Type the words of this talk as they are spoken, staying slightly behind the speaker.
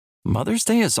Mother's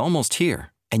Day is almost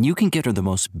here, and you can get her the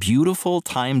most beautiful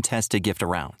time-tested gift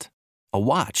around. A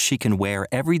watch she can wear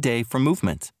every day from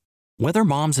Movement. Whether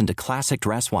mom's into classic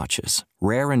dress watches,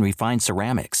 rare and refined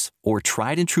ceramics, or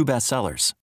tried and true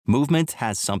bestsellers, Movement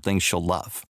has something she'll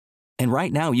love. And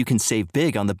right now you can save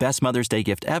big on the best Mother's Day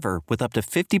gift ever with up to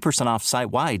 50% off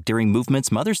site-wide during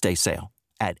Movement's Mother's Day sale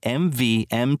at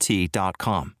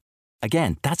MVMT.com.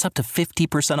 Again, that's up to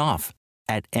 50% off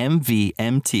at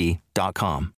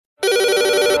MVMT.com.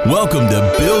 Welcome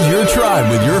to Build Your Tribe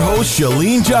with your host,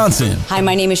 Chalene Johnson. Hi,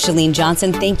 my name is Chalene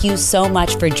Johnson. Thank you so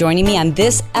much for joining me on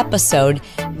this episode,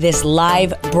 this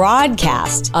live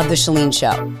broadcast of The Chalene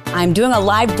Show. I'm doing a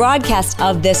live broadcast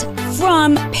of this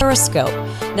from Periscope.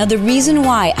 Now, the reason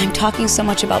why I'm talking so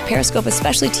much about Periscope,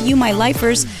 especially to you, my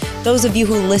lifers, those of you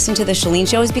who listen to The Chalene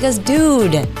Show, is because,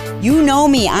 dude, you know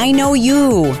me. I know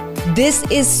you. This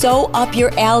is so up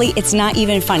your alley, it's not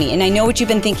even funny. And I know what you've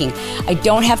been thinking. I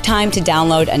don't have time to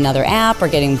download another app or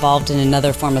get involved in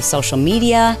another form of social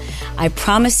media. I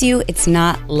promise you, it's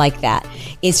not like that.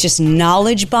 It's just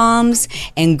knowledge bombs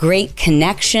and great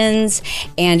connections,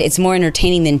 and it's more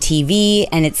entertaining than TV,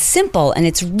 and it's simple, and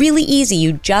it's really easy.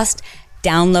 You just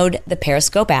download the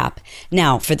Periscope app.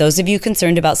 Now, for those of you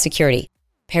concerned about security,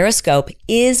 Periscope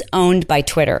is owned by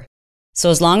Twitter. So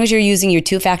as long as you're using your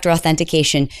two-factor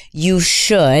authentication, you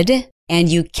should and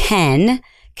you can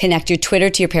connect your Twitter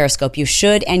to your Periscope. You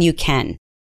should and you can.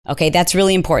 Okay, that's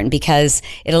really important because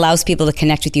it allows people to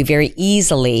connect with you very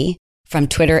easily from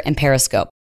Twitter and Periscope.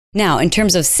 Now, in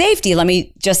terms of safety, let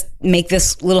me just make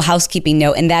this little housekeeping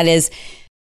note, and that is,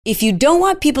 if you don't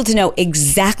want people to know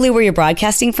exactly where you're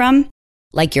broadcasting from,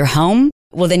 like your home,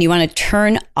 well, then you want to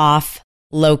turn off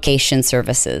location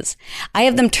services. I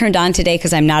have them turned on today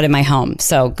because I'm not in my home.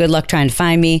 So good luck trying to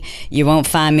find me. You won't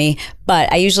find me. But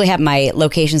I usually have my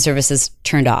location services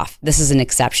turned off. This is an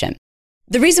exception.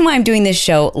 The reason why I'm doing this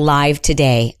show live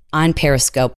today on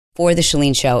Periscope for The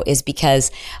Chalene Show is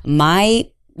because my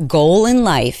goal in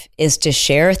life is to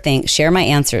share my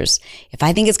answers. If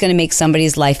I think it's going to make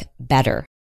somebody's life better,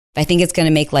 if I think it's going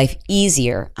to make life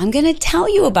easier, I'm going to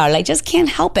tell you about it. I just can't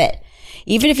help it.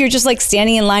 Even if you're just like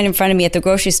standing in line in front of me at the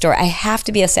grocery store, I have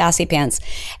to be a sassy pants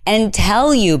and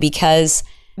tell you because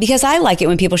I like it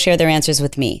when people share their answers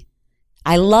with me.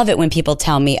 I love it when people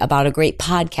tell me about a great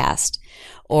podcast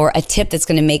or a tip that's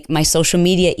going to make my social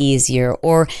media easier,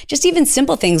 or just even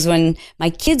simple things when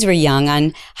my kids were young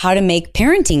on how to make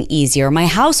parenting easier, my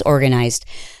house organized.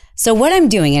 So what I'm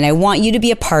doing, and I want you to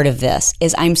be a part of this,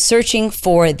 is I'm searching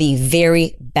for the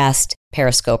very best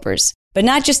Periscopers, but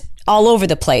not just all over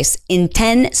the place, in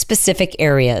 10 specific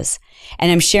areas.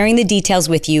 And I'm sharing the details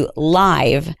with you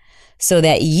live so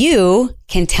that you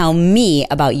can tell me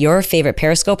about your favorite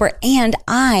Periscoper, and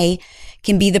I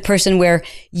can be the person where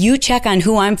you check on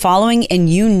who I'm following and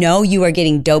you know you are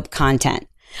getting dope content.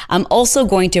 I'm also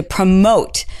going to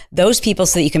promote those people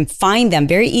so that you can find them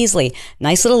very easily.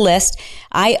 Nice little list.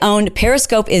 I own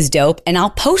Periscope is Dope, and I'll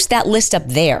post that list up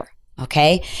there.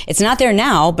 Okay? It's not there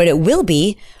now, but it will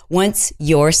be once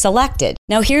you're selected.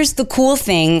 Now, here's the cool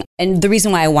thing, and the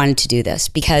reason why I wanted to do this,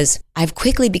 because I've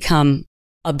quickly become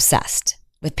obsessed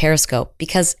with Periscope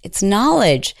because it's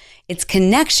knowledge, it's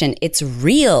connection, it's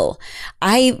real.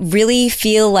 I really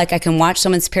feel like I can watch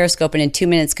someone's Periscope and in 2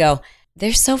 minutes go,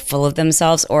 they're so full of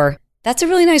themselves, or that's a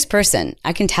really nice person.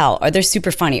 I can tell, or they're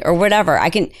super funny, or whatever. I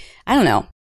don't know.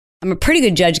 I'm a pretty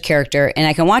good judge character, and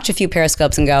I can watch a few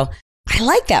Periscopes and go, I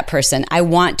like that person. I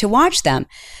want to watch them.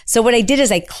 So what I did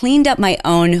is I cleaned up my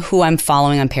own who I'm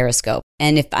following on Periscope.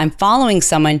 And if I'm following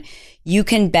someone, you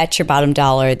can bet your bottom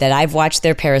dollar that I've watched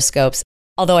their Periscopes.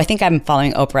 Although I think I'm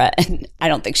following Oprah, and I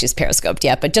don't think she's Periscoped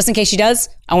yet. But just in case she does,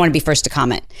 I want to be first to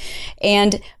comment.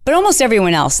 But almost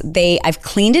everyone else, I've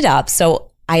cleaned it up.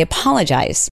 So I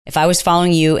apologize if I was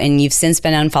following you and you've since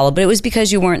been unfollowed, but it was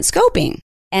because you weren't scoping.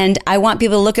 And I want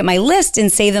people to look at my list and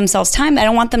save themselves time. I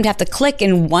don't want them to have to click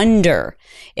and wonder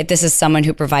if this is someone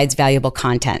who provides valuable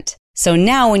content. So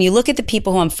now when you look at the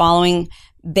people who I'm following,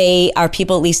 they are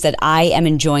people at least that I am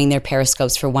enjoying their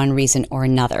Periscopes for one reason or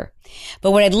another.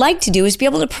 But what I'd like to do is be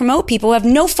able to promote people who have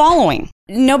no following.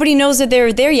 Nobody knows that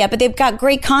they're there yet, but they've got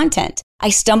great content. I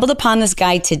stumbled upon this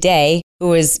guy today who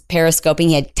was Periscoping.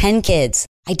 He had 10 kids.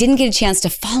 I didn't get a chance to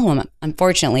follow him,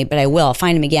 unfortunately, but I will. I'll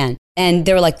find him again. And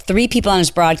there were like 3 people on his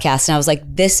broadcast, and I was like,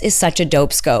 this is such a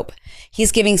dope scope.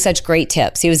 He's giving such great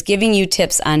tips. He was giving you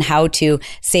tips on how to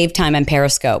save time on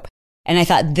Periscope. And I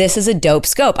thought, this is a dope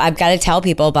scope. I've got to tell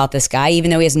people about this guy,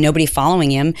 even though he has nobody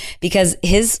following him, because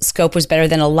his scope was better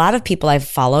than a lot of people I've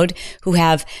followed who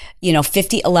have,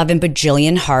 50, 11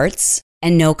 bajillion hearts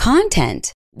and no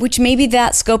content. which maybe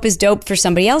that scope is dope for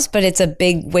somebody else, but it's a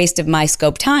big waste of my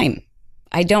scope time.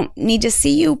 I don't need to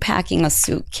see you packing a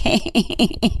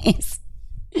suitcase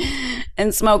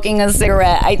and smoking a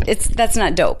cigarette. That's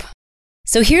not dope.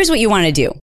 So here's what you want to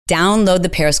do. Download the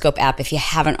Periscope app if you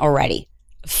haven't already.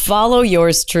 Follow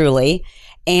yours truly.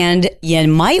 And you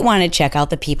might want to check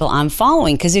out the people I'm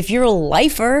following, because if you're a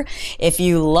lifer, if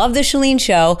you love the Chalene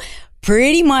Show,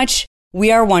 pretty much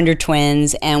we are Wonder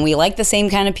Twins and we like the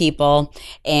same kind of people.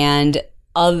 And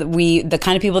the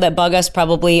kind of people that bug us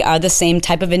probably are the same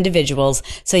type of individuals.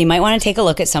 So you might want to take a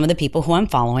look at some of the people who I'm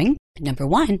following, number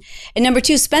one. And number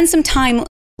two, spend some time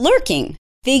lurking,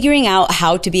 figuring out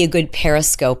how to be a good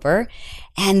periscoper,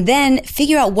 and then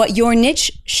figure out what your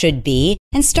niche should be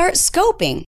and start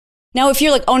scoping. Now, if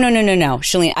you're like, oh, no,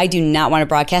 Chalene, I do not want to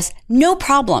broadcast, no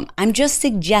problem. I'm just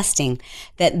suggesting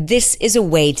that this is a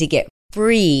way to get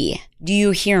free. Do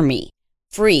you hear me?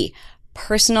 Free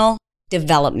personal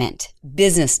development,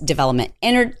 business development,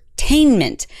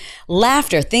 entertainment,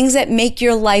 laughter, things that make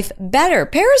your life better.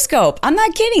 Periscope. I'm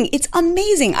not kidding. It's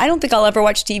amazing. I don't think I'll ever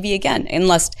watch TV again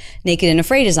unless Naked and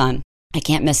Afraid is on. I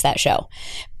can't miss that show.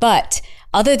 But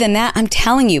other than that, I'm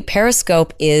telling you,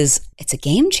 Periscope it's a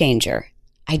game changer.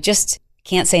 I just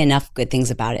can't say enough good things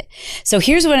about it. So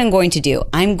here's what I'm going to do.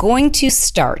 I'm going to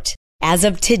start, as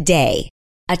of today,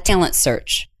 a talent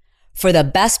search for the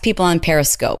best people on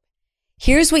Periscope.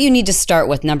 Here's what you need to start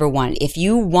with. Number one, if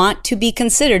you want to be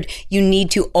considered, you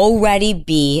need to already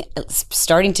be,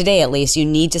 starting today at least, you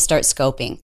need to start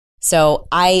scoping. So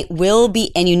I will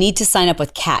be, and you need to sign up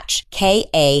with Katch,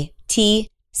 KATCH.me.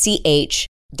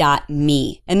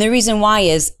 And the reason why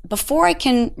is, before I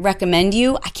can recommend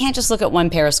you, I can't just look at one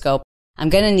Periscope. I'm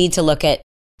going to need to look at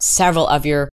several of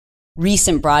your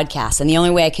recent broadcasts. And the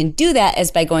only way I can do that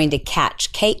is by going to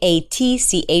Katch,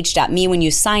 KATCH.me. When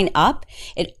you sign up,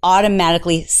 it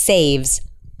automatically saves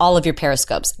all of your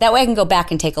Periscopes. That way I can go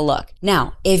back and take a look.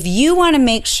 Now, if you want to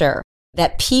make sure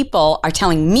that people are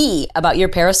telling me about your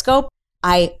Periscope,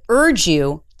 I urge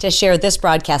you to share this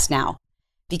broadcast now,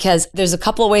 because there's a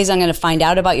couple of ways I'm going to find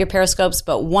out about your Periscopes,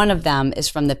 but one of them is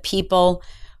from the people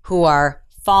who are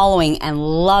following and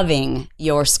loving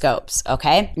your scopes,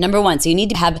 okay? Number one, so you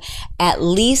need to have at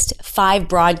least 5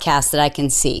 broadcasts that I can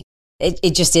see.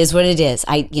 It just is what it is.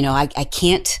 I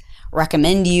can't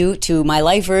recommend you to my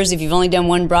lifers if you've only done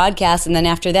one broadcast and then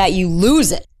after that you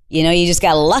lose it. You just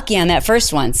got lucky on that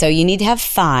first one. So you need to have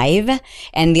 5,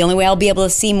 and the only way I'll be able to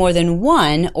see more than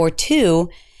 1 or 2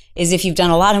 is if you've done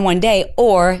a lot in one day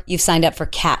or you've signed up for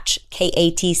Katch,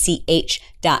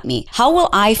 KATCH.me. How will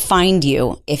I find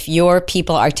you if your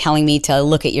people are telling me to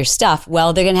look at your stuff?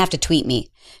 Well, they're going to have to tweet me,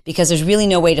 because there's really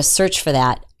no way to search for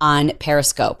that on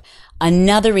Periscope.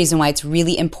 Another reason why it's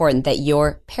really important that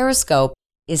your Periscope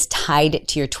is tied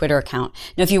to your Twitter account.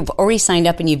 Now, if you've already signed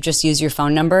up and you've just used your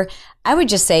phone number, I would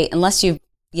just say, unless you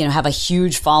have a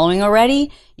huge following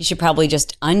already, you should probably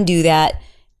just undo that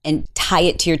and tie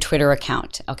it to your Twitter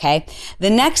account, okay?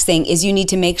 The next thing is you need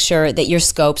to make sure that your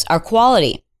scopes are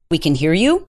quality. We can hear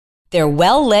you. They're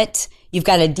well lit. You've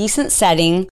got a decent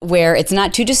setting where it's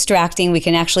not too distracting. We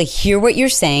can actually hear what you're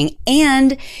saying,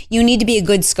 and you need to be a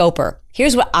good scoper.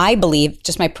 Here's what I believe,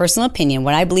 just my personal opinion,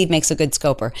 what I believe makes a good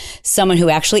scoper. Someone who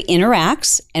actually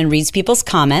interacts and reads people's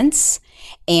comments,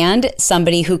 and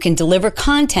somebody who can deliver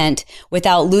content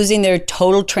without losing their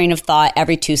total train of thought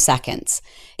every 2 seconds.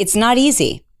 It's not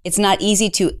easy. It's not easy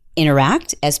to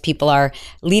interact, as people are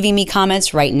leaving me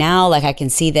comments right now. Like, I can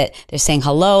see that they're saying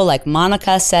hello. Like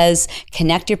Monica says,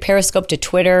 connect your Periscope to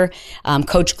Twitter.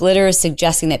 Coach Glitter is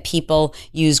suggesting that people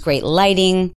use great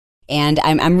lighting. And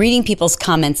I'm reading people's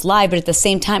comments live, but at the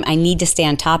same time, I need to stay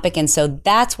on topic. And so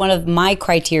that's one of my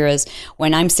criterias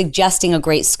when I'm suggesting a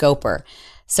great scoper.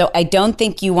 So I don't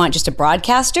think you want just a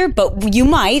broadcaster, but you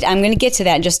might. I'm going to get to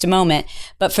that in just a moment.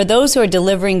 But for those who are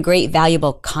delivering great,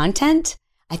 valuable content,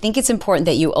 I think it's important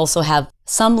that you also have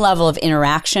some level of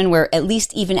interaction where, at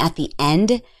least even at the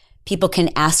end, people can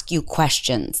ask you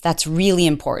questions. That's really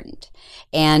important.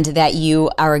 And that you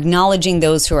are acknowledging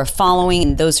those who are following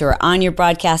and those who are on your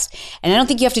broadcast. And I don't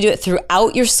think you have to do it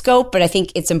throughout your scope, but I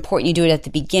think it's important you do it at the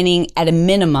beginning, at a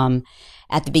minimum,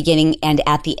 at the beginning and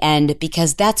at the end,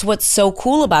 because that's what's so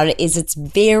cool about it, is it's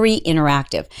very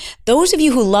interactive. Those of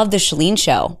you who love the Chalene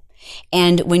Show,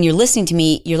 and when you're listening to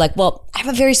me, you're like, well, I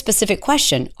have a very specific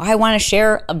question, or I want to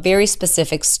share a very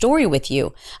specific story with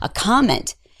you, a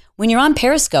comment. When you're on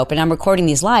Periscope and I'm recording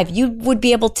these live, you would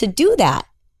be able to do that.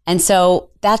 And so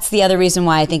that's the other reason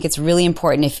why I think it's really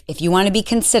important. If you want to be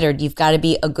considered, you've got to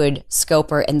be a good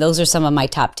scoper. And those are some of my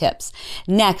top tips.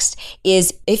 Next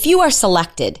is, if you are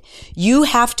selected, you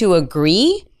have to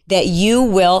agree that you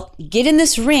will get in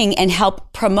this ring and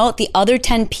help promote the other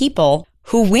 10 people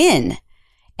who win.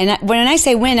 And when I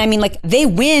say win, I mean like they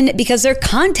win because their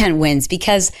content wins,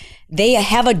 because they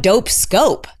have a dope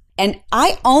scope. And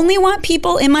I only want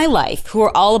people in my life who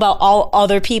are all about all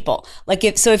other people. Like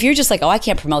if you're just like, oh, I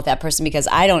can't promote that person because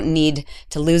I don't need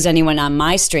to lose anyone on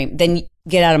my stream, then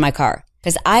get out of my car.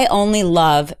 Because I only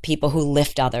love people who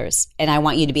lift others. And I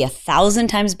want you to be 1,000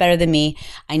 times better than me.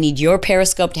 I need your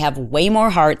Periscope to have way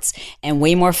more hearts and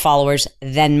way more followers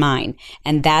than mine.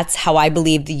 And that's how I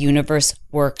believe the universe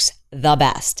works the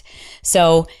best.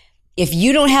 So if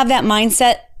you don't have that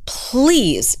mindset,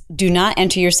 please do not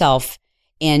enter yourself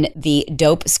in the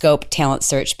Dope Scope talent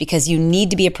search, because you need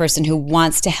to be a person who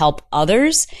wants to help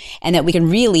others and that we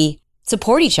can really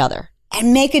support each other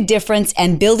and make a difference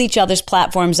and build each other's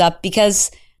platforms up, because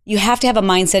you have to have a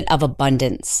mindset of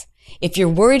abundance. If you're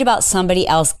worried about somebody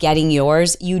else getting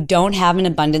yours, you don't have an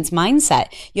abundance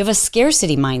mindset. You have a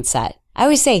scarcity mindset. I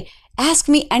always say, ask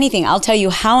me anything. I'll tell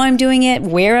you how I'm doing it,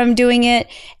 where I'm doing it,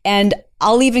 and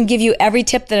I'll even give you every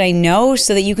tip that I know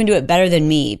so that you can do it better than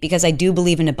me, because I do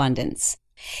believe in abundance.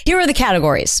 Here are the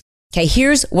categories. Okay,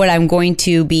 here's what I'm going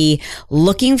to be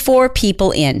looking for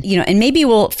people in, and maybe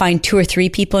we'll find 2 or 3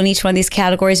 people in each one of these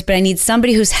categories, but I need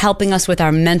somebody who's helping us with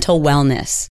our mental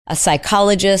wellness, a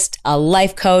psychologist, a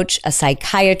life coach, a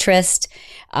psychiatrist,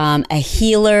 a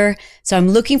healer. So I'm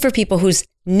looking for people whose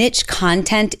niche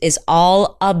content is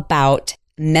all about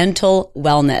mental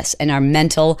wellness and our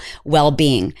mental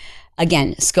well-being.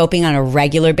 Again, scoping on a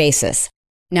regular basis.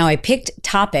 Now, I picked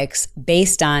topics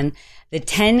based on the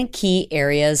 10 key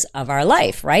areas of our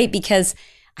life, right? Because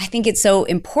I think it's so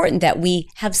important that we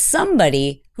have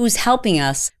somebody who's helping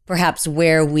us perhaps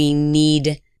where we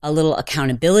need a little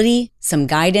accountability, some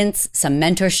guidance, some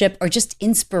mentorship, or just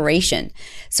inspiration.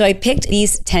 So I picked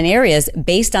these 10 areas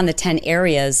based on the 10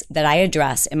 areas that I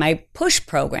address in my PUSH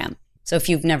program. So if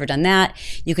you've never done that,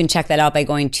 you can check that out by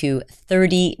going to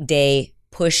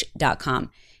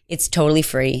 30daypush.com. It's totally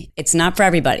free. It's not for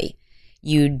everybody.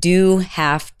 You do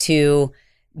have to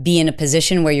be in a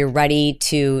position where you're ready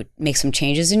to make some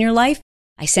changes in your life.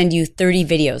 I send you 30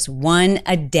 videos, one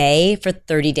a day for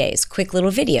 30 days, quick little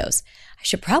videos. I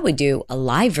should probably do a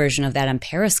live version of that on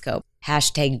Periscope.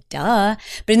 #duh.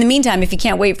 But in the meantime, if you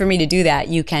can't wait for me to do that,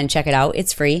 you can check it out.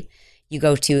 It's free. You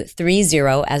go to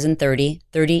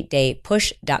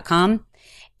 30daypush.com.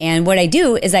 And what I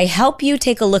do is I help you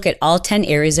take a look at all 10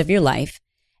 areas of your life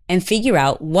and figure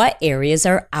out what areas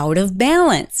are out of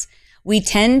balance. We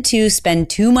tend to spend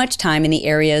too much time in the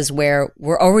areas where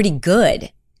we're already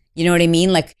good. You know what I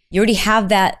mean? Like you already have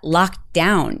that locked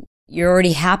down. You're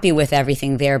already happy with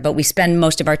everything there, but we spend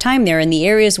most of our time there in the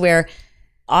areas where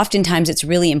oftentimes it's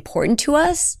really important to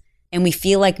us and we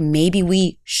feel like maybe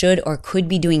we should or could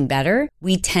be doing better.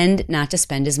 We tend not to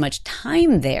spend as much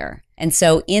time there. And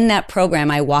so in that program,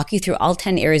 I walk you through all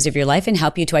 10 areas of your life and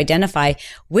help you to identify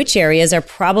which areas are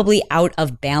probably out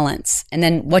of balance and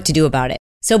then what to do about it.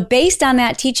 So based on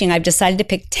that teaching, I've decided to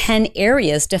pick 10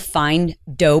 areas to find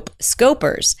dope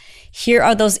scopers. Here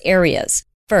are those areas.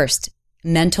 First,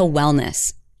 mental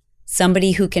wellness.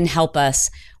 Somebody who can help us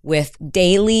with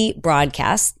daily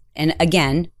broadcasts. And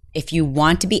again, if you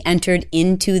want to be entered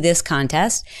into this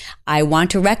contest, I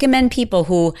want to recommend people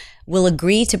who will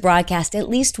agree to broadcast at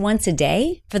least once a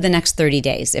day for the next 30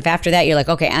 days. If after that you're like,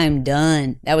 okay, I'm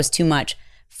done, that was too much,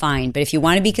 fine. But if you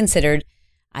want to be considered,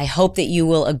 I hope that you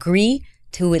will agree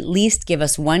to at least give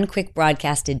us one quick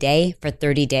broadcast a day for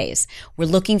 30 days. We're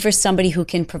looking for somebody who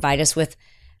can provide us with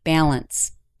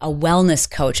balance, a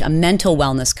wellness coach, a mental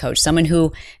wellness coach, someone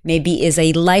who maybe is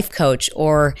a life coach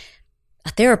or a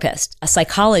therapist, a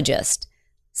psychologist,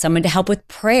 someone to help with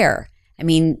prayer. I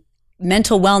mean,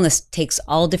 mental wellness takes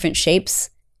all different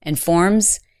shapes and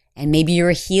forms, and maybe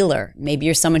you're a healer. Maybe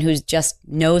you're someone who just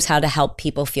knows how to help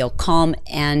people feel calm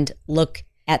and look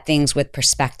at things with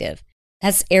perspective.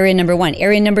 That's area number 1.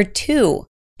 Area number 2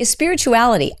 is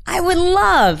spirituality. I would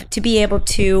love to be able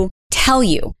to tell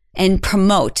you and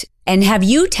promote and have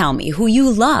you tell me who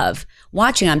you love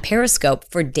watching on Periscope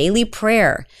for daily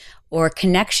prayer or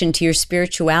connection to your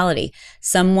spirituality,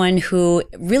 someone who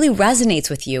really resonates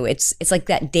with you. It's like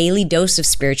that daily dose of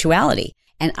spirituality.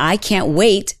 And I can't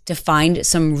wait to find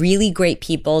some really great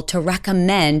people to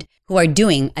recommend who are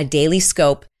doing a daily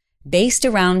scope based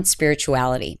around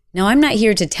spirituality. Now, I'm not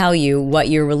here to tell you what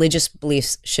your religious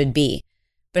beliefs should be,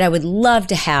 but I would love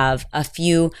to have a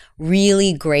few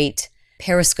really great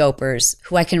Periscopers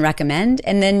who I can recommend,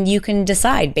 and then you can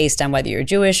decide based on whether you're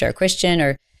Jewish or Christian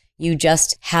or you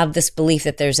just have this belief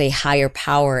that there's a higher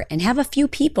power, and have a few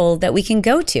people that we can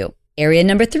go to. Area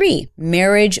number 3,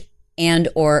 marriage and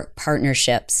or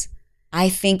partnerships. I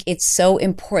think it's so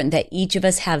important that each of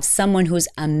us have someone who's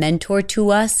a mentor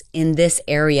to us in this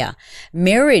area.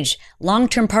 Marriage,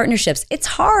 long-term partnerships, it's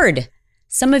hard.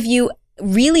 Some of you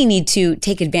really need to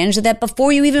take advantage of that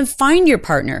before you even find your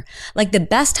partner. Like the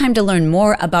best time to learn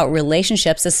more about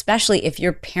relationships, especially if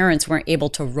your parents weren't able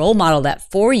to role model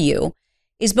that for you,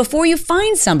 is before you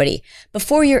find somebody,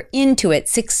 before you're into it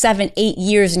 6, 7, 8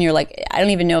 years and you're like, I don't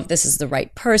even know if this is the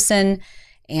right person.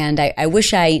 And I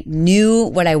wish I knew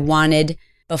what I wanted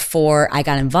before I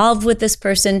got involved with this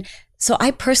person. So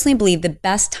I personally believe the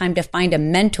best time to find a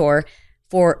mentor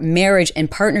for marriage and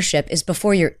partnership is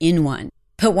before you're in one.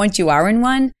 But once you are in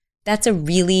one, that's a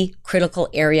really critical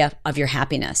area of your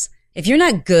happiness. If you're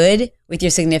not good with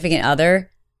your significant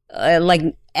other,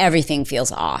 like everything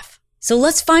feels off. So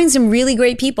let's find some really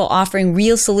great people offering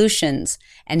real solutions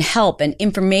and help and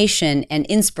information and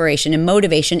inspiration and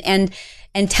motivation and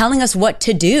telling us what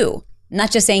to do. Not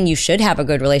just saying you should have a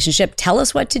good relationship, tell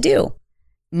us what to do.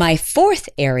 My fourth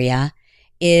area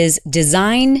is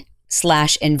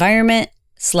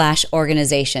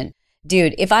design/environment/organization.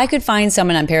 Dude, if I could find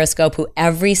someone on Periscope who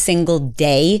every single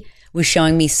day was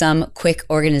showing me some quick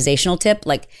organizational tip,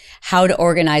 like how to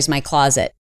organize my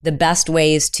closet, the best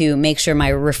ways to make sure my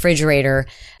refrigerator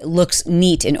looks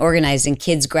neat and organized and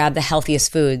kids grab the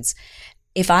healthiest foods.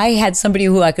 If I had somebody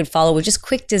who I could follow with just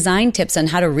quick design tips on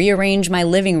how to rearrange my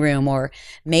living room or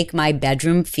make my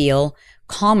bedroom feel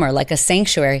calmer, like a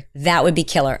sanctuary, that would be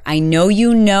killer. I know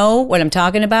you know what I'm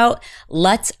talking about.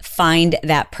 Let's find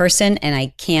that person, and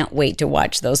I can't wait to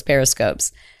watch those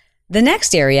Periscopes. The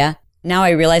next area, now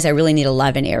I realize I really need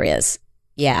 11 areas.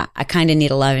 Yeah, I kind of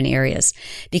need 11 areas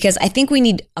because I think we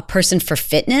need a person for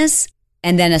fitness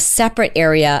and then a separate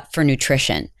area for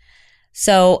nutrition.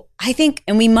 So I think,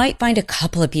 and we might find a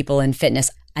couple of people in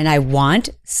fitness, and I want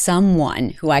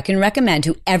someone who I can recommend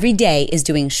who every day is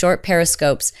doing short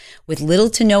Periscopes with little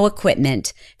to no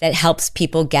equipment that helps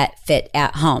people get fit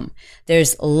at home.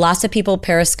 There's lots of people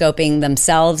Periscoping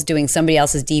themselves, doing somebody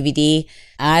else's DVD.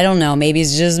 I don't know, maybe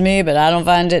it's just me, but I don't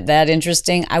find it that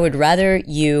interesting. I would rather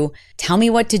you tell me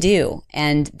what to do,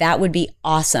 and that would be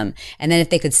awesome. And then if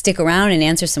they could stick around and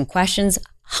answer some questions,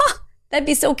 that'd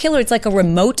be so killer. It's like a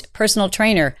remote personal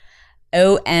trainer.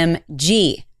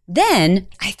 OMG. Then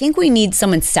I think we need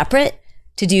someone separate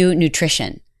to do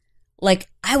nutrition. Like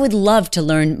I would love to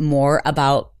learn more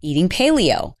about eating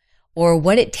paleo or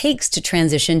what it takes to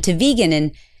transition to vegan.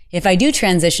 And if I do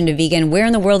transition to vegan, where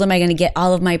in the world am I going to get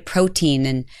all of my protein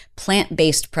and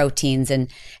plant-based proteins? And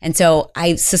so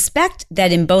I suspect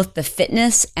that in both the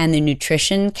fitness and the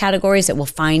nutrition categories that we'll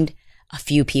find a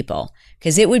few people,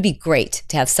 because it would be great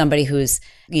to have somebody who's,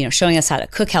 showing us how to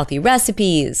cook healthy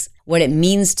recipes, what it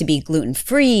means to be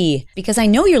gluten-free, because I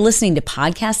know you're listening to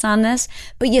podcasts on this,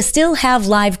 but you still have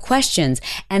live questions.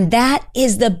 And that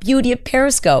is the beauty of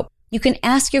Periscope. You can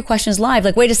ask your questions live.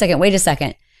 Like, wait a second.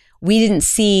 We didn't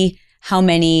see how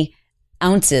many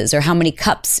ounces or how many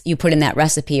cups you put in that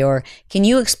recipe. Or can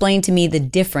you explain to me the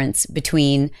difference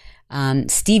between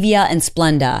stevia and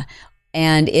Splenda?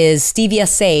 And is stevia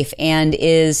safe? And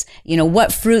is,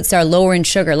 what fruits are lower in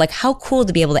sugar? Like how cool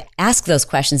to be able to ask those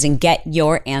questions and get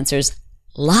your answers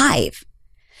live.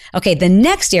 Okay, the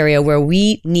next area where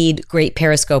we need great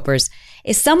Periscopers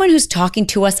is someone who's talking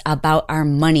to us about our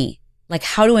money, like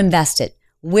how to invest it,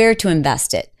 where to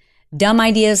invest it, dumb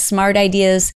ideas, smart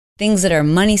ideas, things that are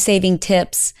money-saving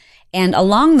tips. And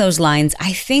along those lines,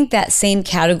 I think that same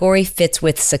category fits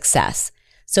with success.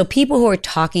 So people who are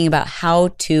talking about how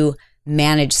to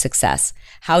manage success,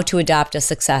 how to adopt a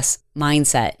success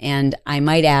mindset. And I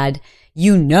might add,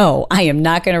 I am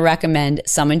not going to recommend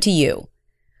someone to you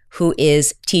who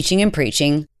is teaching and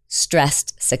preaching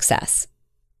stressed success.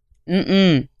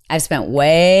 I've spent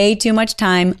way too much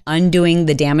time undoing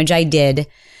the damage I did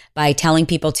by telling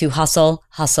people to hustle,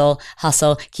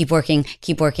 keep working,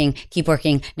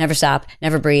 never stop,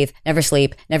 never breathe, never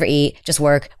sleep, never eat, just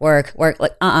work. Like,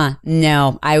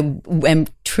 no, I am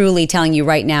truly telling you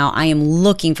right now, I am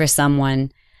looking for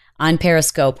someone on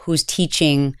Periscope who's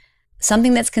teaching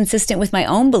something that's consistent with my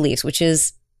own beliefs, which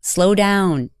is slow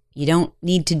down. You don't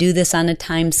need to do this on a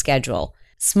time schedule.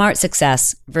 Smart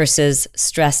success versus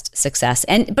stressed success,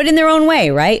 but in their own way,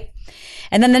 right?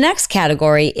 And then the next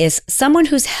category is someone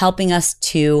who's helping us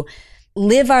to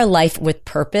live our life with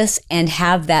purpose and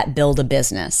have that build a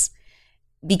business.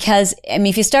 Because,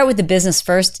 if you start with the business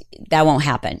first, that won't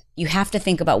happen. You have to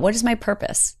think about, what is my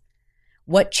purpose?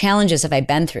 What challenges have I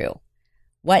been through?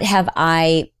 What have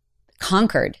I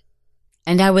conquered?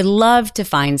 And I would love to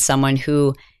find someone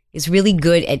who is really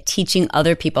good at teaching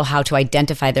other people how to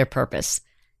identify their purpose.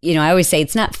 I always say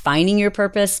it's not finding your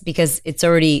purpose because it's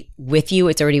already with you.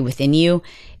 It's already within you.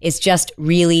 It's just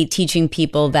really teaching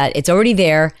people that it's already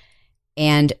there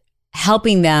and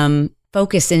helping them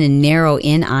focus in and narrow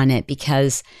in on it,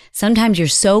 because sometimes you're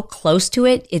so close to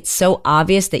it, it's so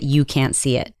obvious that you can't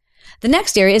see it. The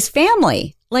next area is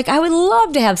family. Like, I would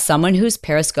love to have someone who's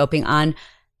periscoping on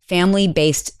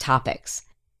family-based topics.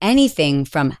 Anything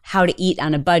from how to eat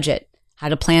on a budget, how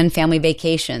to plan family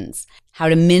vacations, how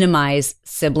to minimize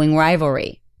sibling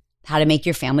rivalry, how to make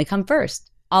your family come first,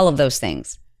 all of those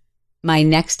things. My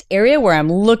next area where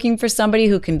I'm looking for somebody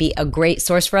who can be a great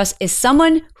source for us is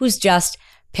someone who's just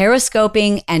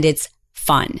periscoping and it's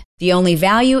fun. The only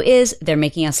value is they're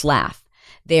making us laugh.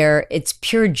 It's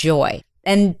pure joy.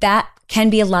 And that can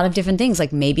be a lot of different things.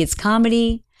 Like maybe it's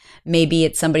comedy, maybe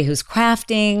it's somebody who's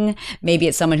crafting, maybe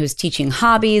it's someone who's teaching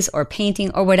hobbies or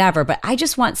painting or whatever. But I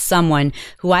just want someone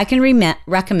who I can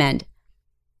recommend.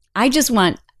 I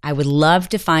would love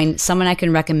to find someone I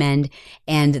can recommend.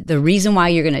 And the reason why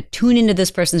you're going to tune into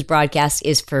this person's broadcast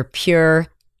is for pure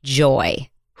joy.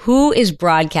 Who is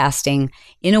broadcasting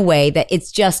in a way that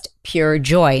it's just pure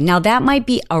joy? Now, that might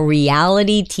be a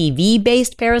reality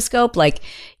TV-based Periscope, like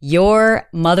your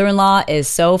mother-in-law is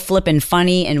so flippin'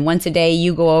 funny, and once a day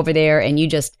you go over there and you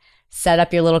just set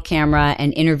up your little camera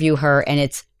and interview her, and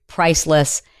it's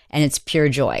priceless and it's pure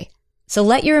joy. So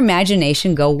let your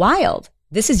imagination go wild.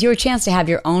 This is your chance to have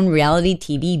your own reality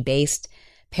TV-based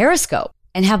Periscope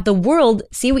and have the world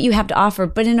see what you have to offer,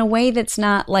 but in a way that's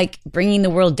not like bringing the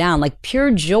world down, like pure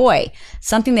joy,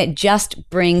 something that just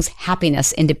brings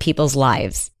happiness into people's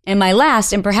lives. And my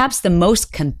last, and perhaps the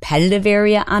most competitive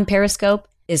area on Periscope,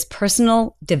 is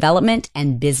personal development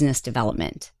and business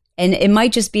development. And it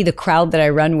might just be the crowd that I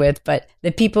run with, but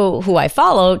the people who I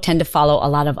follow tend to follow a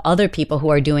lot of other people who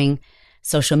are doing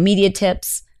social media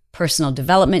tips, personal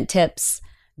development tips,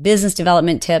 business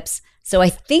development tips. So I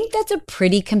think that's a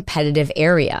pretty competitive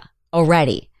area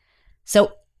already.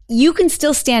 So you can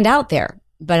still stand out there,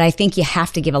 but I think you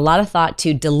have to give a lot of thought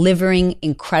to delivering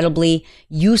incredibly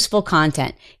useful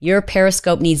content. Your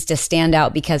Periscope needs to stand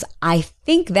out because I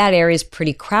think that area is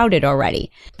pretty crowded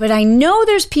already. But I know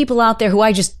there's people out there who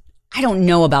I don't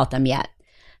know about them yet.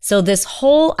 So this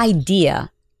whole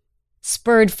idea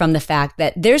spurred from the fact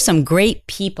that there's some great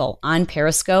people on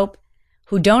Periscope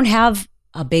who don't have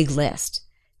a big list,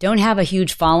 don't have a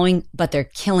huge following, but they're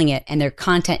killing it and their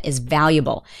content is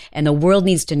valuable and the world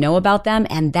needs to know about them.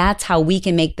 And that's how we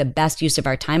can make the best use of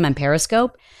our time on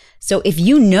Periscope. So if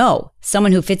you know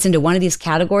someone who fits into one of these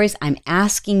categories, I'm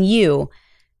asking you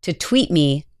to tweet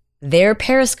me their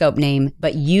Periscope name,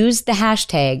 but use the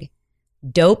hashtag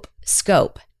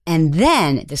DopeScope. And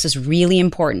then, this is really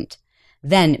important,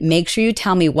 then make sure you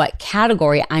tell me what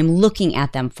category I'm looking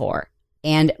at them for.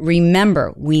 And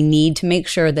remember, we need to make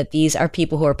sure that these are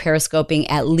people who are periscoping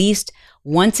at least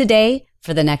once a day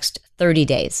for the next 30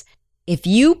 days. If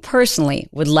you personally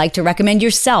would like to recommend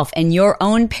yourself and your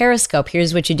own Periscope,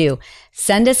 here's what you do.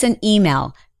 Send us an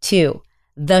email to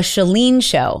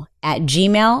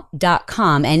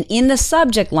theshaleenshow@gmail.com. And in the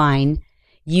subject line,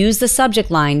 use the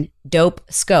subject line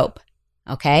DopeScope.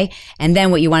 Okay? And then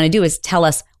what you want to do is tell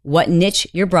us what niche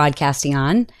you're broadcasting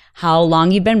on, how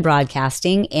long you've been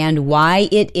broadcasting, and why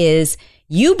it is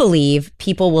you believe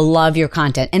people will love your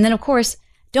content. And then, of course,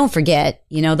 don't forget,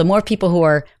 the more people who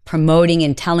are promoting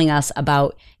and telling us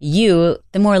about you,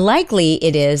 the more likely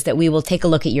it is that we will take a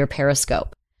look at your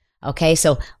Periscope. Okay,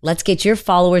 so let's get your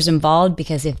followers involved,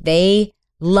 because if they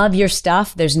love your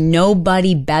stuff, there's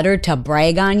nobody better to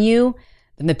brag on you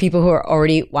than the people who are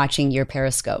already watching your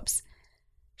Periscopes.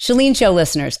 Chalene Show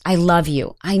listeners, I love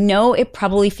you. I know it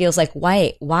probably feels like,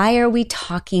 why are we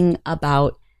talking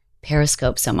about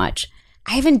Periscope so much?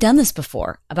 I haven't done this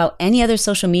before about any other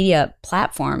social media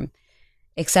platform,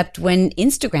 except when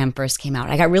Instagram first came out.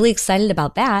 I got really excited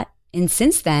about that. And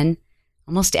since then,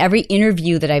 almost every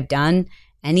interview that I've done,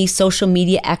 any social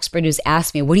media expert who's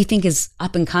asked me, what do you think is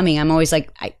up and coming? I'm always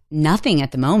like, nothing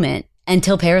at the moment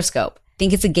until Periscope. I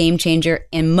think it's a game changer.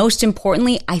 And most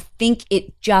importantly, I think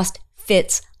it just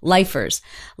fits lifers.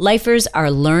 Lifers are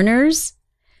learners.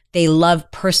 They love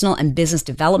personal and business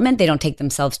development. They don't take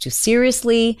themselves too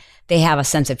seriously. They have a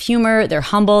sense of humor. They're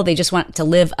humble. They just want to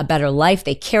live a better life.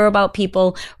 They care about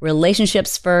people,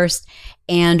 relationships first.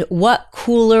 And what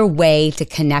cooler way to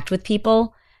connect with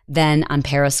people than on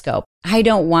Periscope? I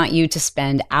don't want you to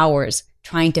spend hours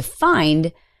trying to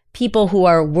find people who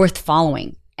are worth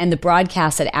following and the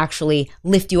broadcasts that actually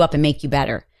lift you up and make you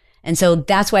better. And so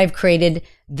that's why I've created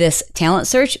this talent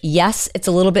search. Yes, it's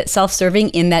a little bit self-serving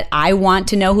in that I want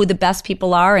to know who the best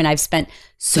people are. And I've spent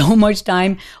so much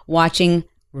time watching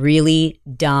really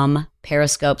dumb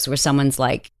periscopes where someone's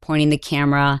like pointing the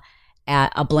camera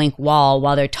at a blank wall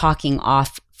while they're talking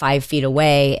off 5 feet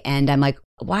away. And I'm like,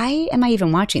 why am I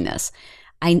even watching this?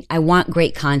 I want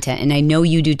great content. And I know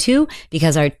you do too,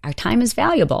 because our time is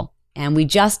valuable and we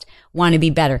just want to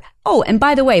be better. Oh, and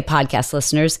by the way, podcast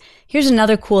listeners, here's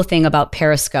another cool thing about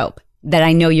Periscope that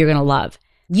I know you're going to love.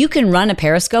 You can run a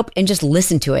Periscope and just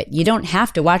listen to it. You don't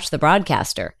have to watch the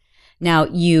broadcaster. Now,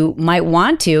 you might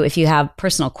want to if you have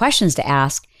personal questions to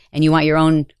ask and you want your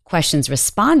own questions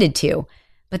responded to.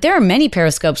 But there are many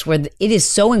Periscopes where it is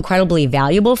so incredibly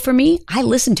valuable for me. I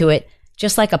listen to it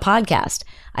just like a podcast.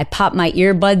 I pop my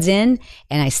earbuds in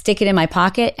and I stick it in my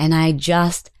pocket and I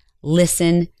just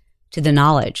listen to the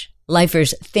knowledge.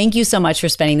 Lifers, thank you so much for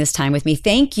spending this time with me.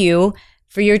 Thank you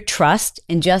for your trust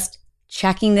and just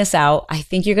checking this out. I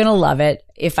think you're going to love it.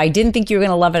 If I didn't think you were going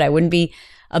to love it, I wouldn't be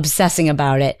obsessing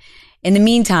about it. In the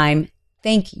meantime,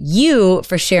 thank you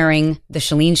for sharing the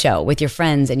Chalene Show with your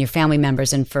friends and your family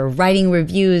members and for writing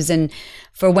reviews and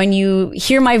for when you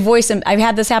hear my voice. And I've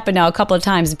had this happen now a couple of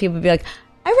times and people will be like,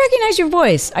 I recognize your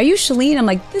voice. Are you Chalene? I'm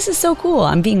like, this is so cool.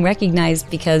 I'm being recognized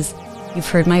because you've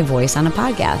heard my voice on a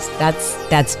podcast.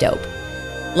 That's dope.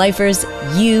 Lifers,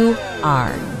 you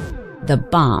are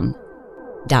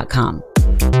thebomb.com.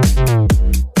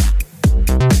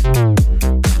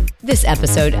 This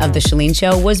episode of The Chalene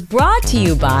Show was brought to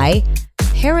you by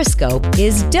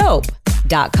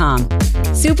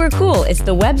PeriscopeIsDope.com. Super cool. It's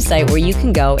the website where you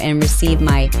can go and receive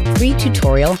my free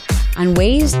tutorial on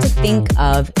ways to think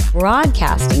of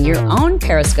broadcasting your own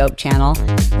Periscope channel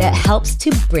that helps to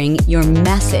bring your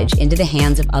message into the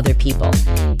hands of other people.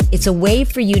 It's a way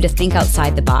for you to think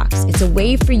outside the box. It's a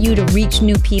way for you to reach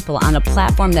new people on a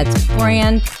platform that's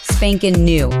brand spanking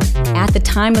new. At the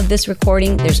time of this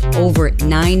recording, there's over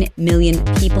 9 million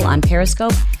people on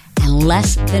Periscope and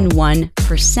less than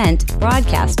 1%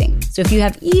 broadcasting. So if you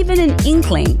have even an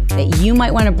inkling that you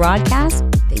might want to broadcast,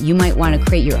 that you might want to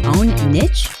create your own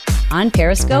niche on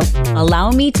Periscope,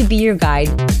 allow me to be your guide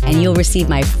and you'll receive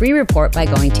my free report by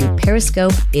going to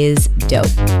Periscope is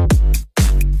Dope.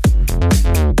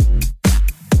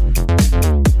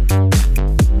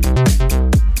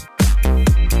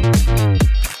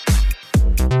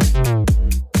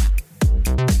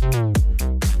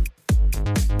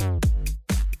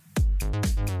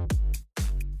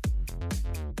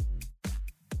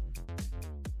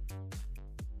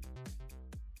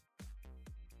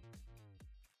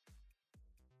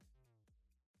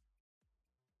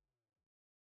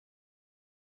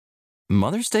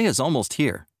 Mother's Day is almost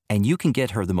here, and you can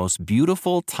get her the most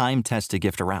beautiful time-tested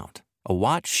gift around, a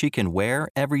watch she can wear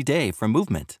every day from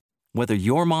Movement. Whether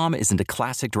your mom is into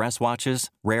classic dress watches,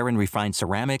 rare and refined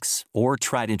ceramics, or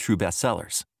tried-and-true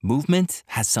bestsellers, Movement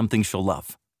has something she'll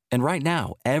love. And right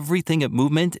now, everything at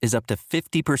Movement is up to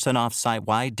 50% off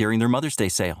site-wide during their Mother's Day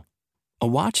sale. A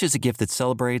watch is a gift that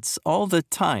celebrates all the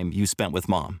time you spent with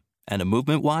mom, and a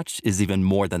Movement watch is even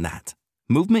more than that.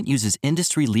 Movement uses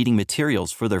industry-leading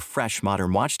materials for their fresh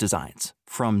modern watch designs,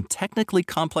 from technically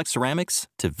complex ceramics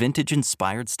to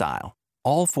vintage-inspired style,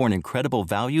 all for an incredible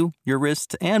value your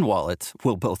wrist and wallet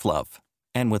will both love.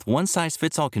 And with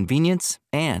one-size-fits-all convenience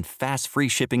and fast free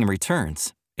shipping and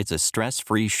returns, it's a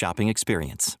stress-free shopping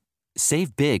experience.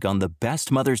 Save big on the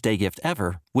best Mother's Day gift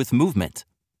ever with Movement.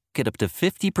 Get up to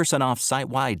 50% off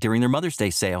site-wide during their Mother's Day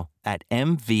sale at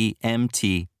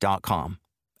MVMT.com.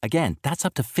 Again, that's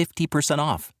up to 50%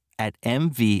 off at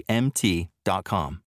MVMT.com.